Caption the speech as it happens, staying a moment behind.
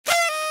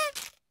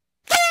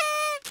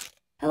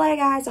Hello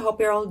guys, I hope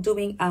you're all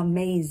doing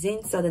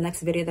amazing. So the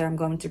next video that I'm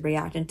going to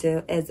react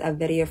into is a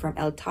video from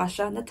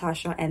Eltasya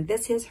Natasha, and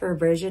this is her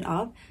version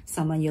of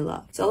Someone You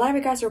Love. So a lot of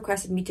you guys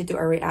requested me to do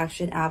a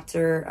reaction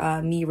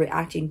after me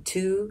reacting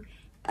to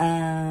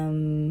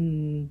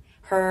her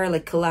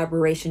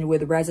collaboration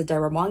with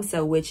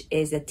Wang, which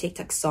is a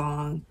TikTok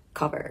song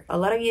cover. A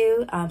lot of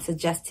you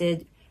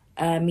suggested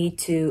me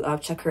to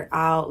check her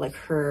out, like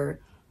her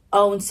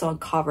own song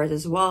covers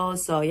as well.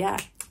 So yeah,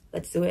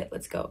 let's do it.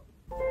 Let's go.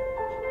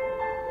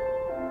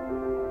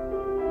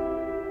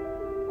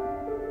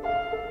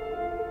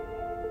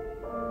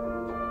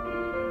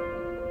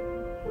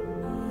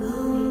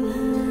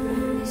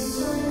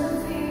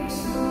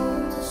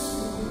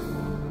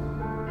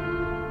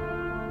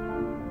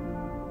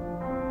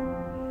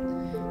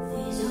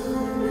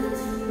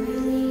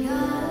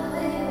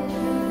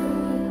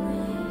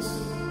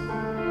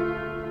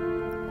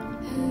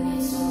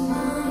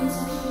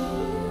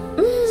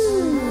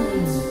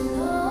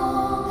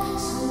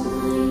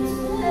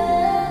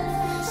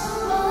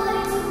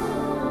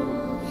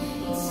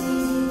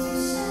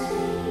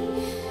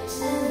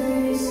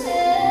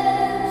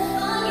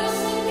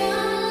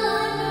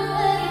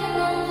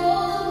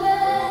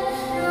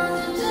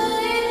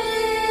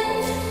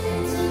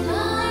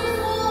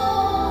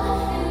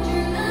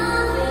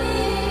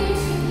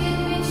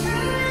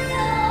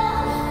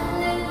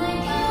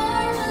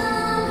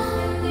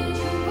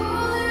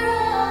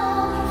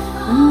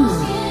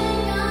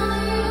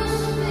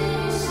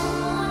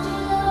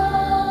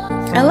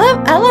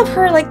 I love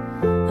her, like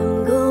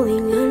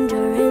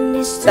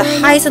the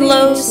highs and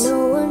lows,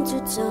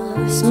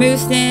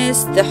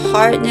 smoothness, the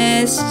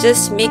hardness,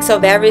 just mix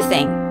of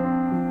everything.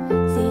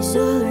 This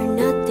all or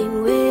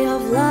nothing way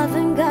of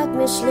loving got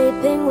me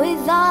sleeping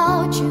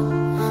without you.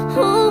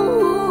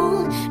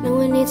 Oh, now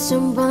I need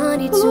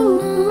somebody to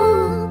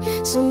know,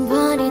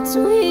 somebody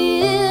to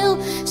heal,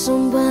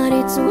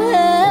 somebody to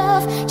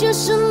have,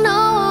 just to know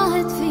how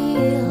it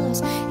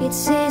feels.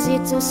 It's easy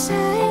to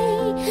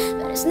say,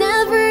 but it's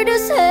never the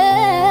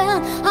same.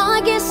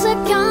 I guess I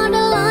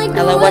kinda like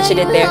I love what you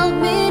did there.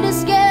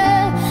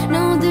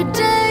 Now the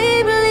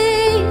day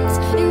bleeds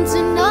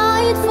into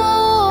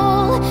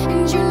nightfall,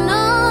 and you're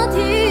not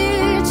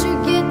here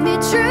to get me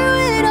through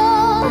it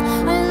all.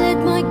 I let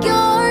my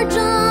guard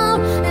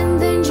down, and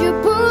then you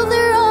pulled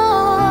the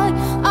rug.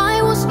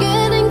 I was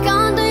getting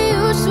kinda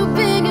used to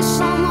being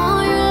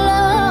someone you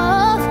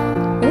love.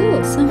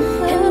 Ooh,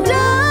 someone. And I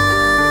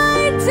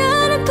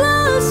tend to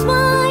close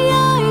my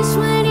eyes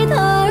when it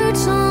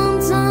hurts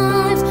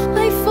sometimes.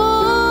 I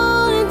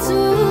fall into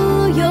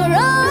your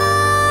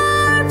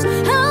arms.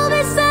 I'll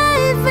be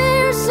safe in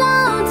your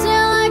song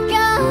till I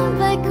come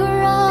back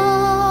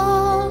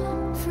around.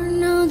 For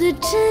now the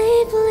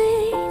day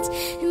bleeds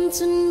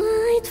into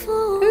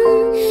nightfall,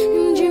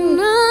 and you're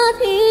not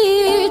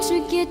here to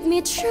get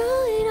me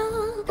through it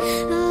all. I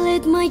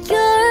let my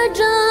guard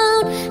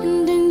down,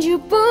 and then you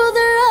pulled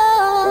the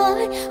rug.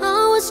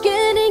 I was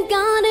getting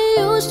kinda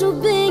used to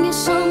being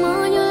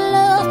someone you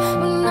love,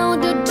 but now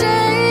the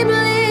day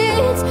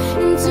bleeds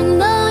into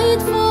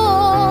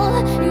nightfall,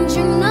 and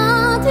you're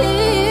not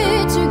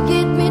here to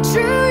get me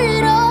through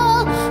it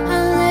all. I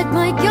let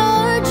my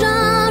guard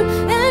down,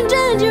 and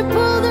then you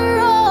pulled the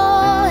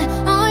rug.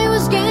 I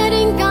was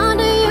getting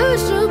kinda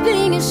used to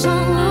being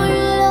someone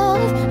you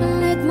love. I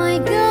let my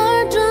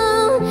guard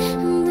down,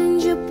 and then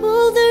you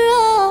pulled the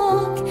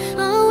rug. I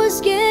was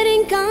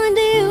getting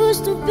kinda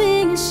used to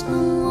being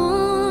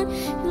someone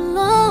you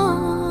love.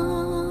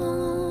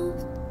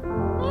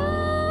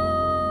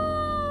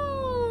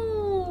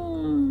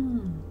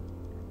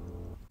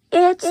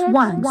 It's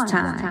Wang's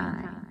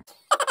time.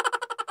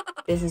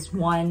 This is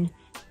one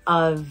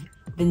of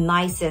the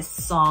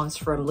nicest songs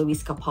from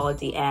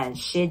Capaldi, and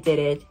she did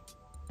it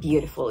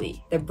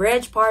beautifully. The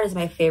bridge part is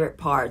my favorite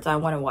part, so I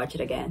want to watch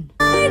it again.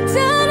 I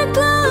tend to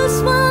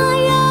close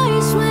my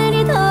eyes when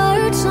it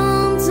hurts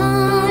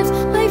sometimes.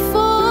 I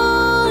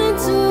fall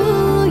into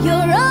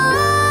your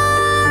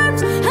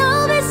arms.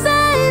 I'll be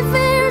safe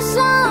in your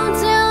song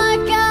till I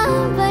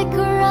come back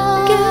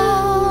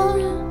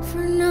around.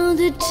 For now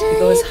the day It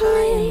goes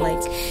high and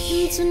like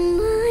into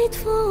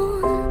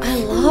nightfall. I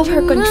love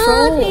her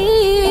control. Not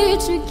here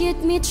to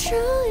get me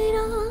through it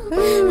all. I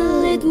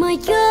let my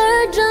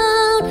guard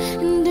down,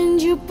 and then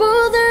you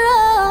pulled the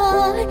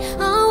rug.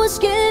 I was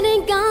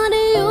getting kinda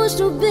used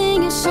to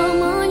being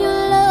someone you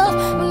love,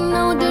 but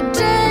now the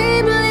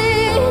day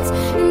bleeds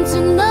into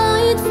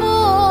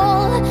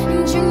nightfall,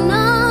 and you're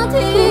not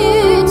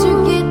here to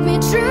get me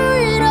through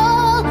it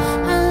all.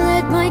 I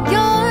let my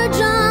guard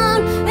down,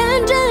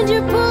 and then you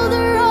pulled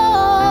the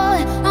rug.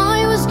 I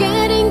was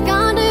getting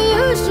kinda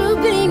used to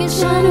being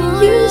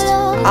someone you love.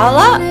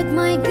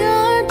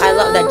 I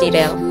love that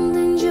detail. And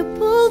then you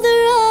pulled the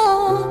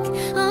rug.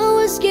 I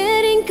was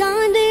getting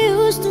kinda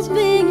used to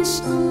being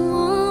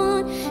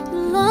someone you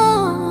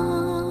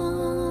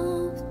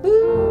love.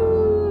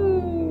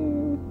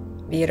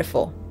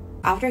 Beautiful.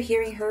 After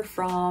hearing her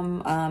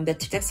from the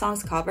TikTok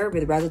songs cover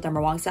with Resident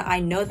Wangsa, I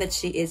know that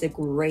she is a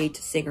great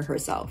singer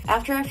herself.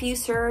 After a few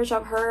search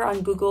of her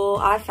on Google,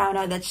 I found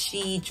out that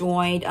she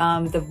joined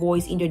The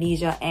Voice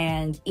Indonesia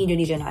and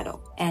Indonesian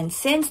Idol. And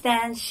since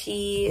then,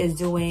 she is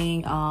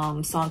doing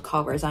song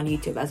covers on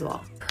YouTube as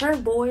well. Her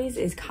voice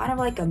is kind of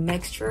like a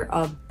mixture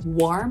of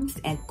warmth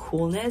and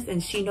coolness,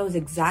 and she knows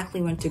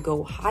exactly when to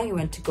go high and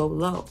when to go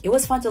low. It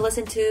was fun to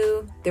listen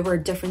to. There were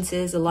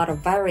differences, a lot of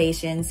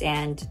variations,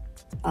 and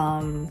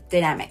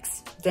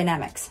dynamics,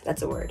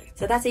 that's a word.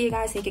 So that's it, you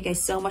guys. Thank you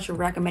guys so much for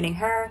recommending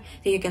her.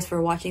 Thank you guys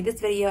for watching this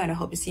video, and I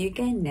hope to see you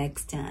again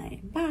next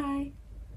time. Bye.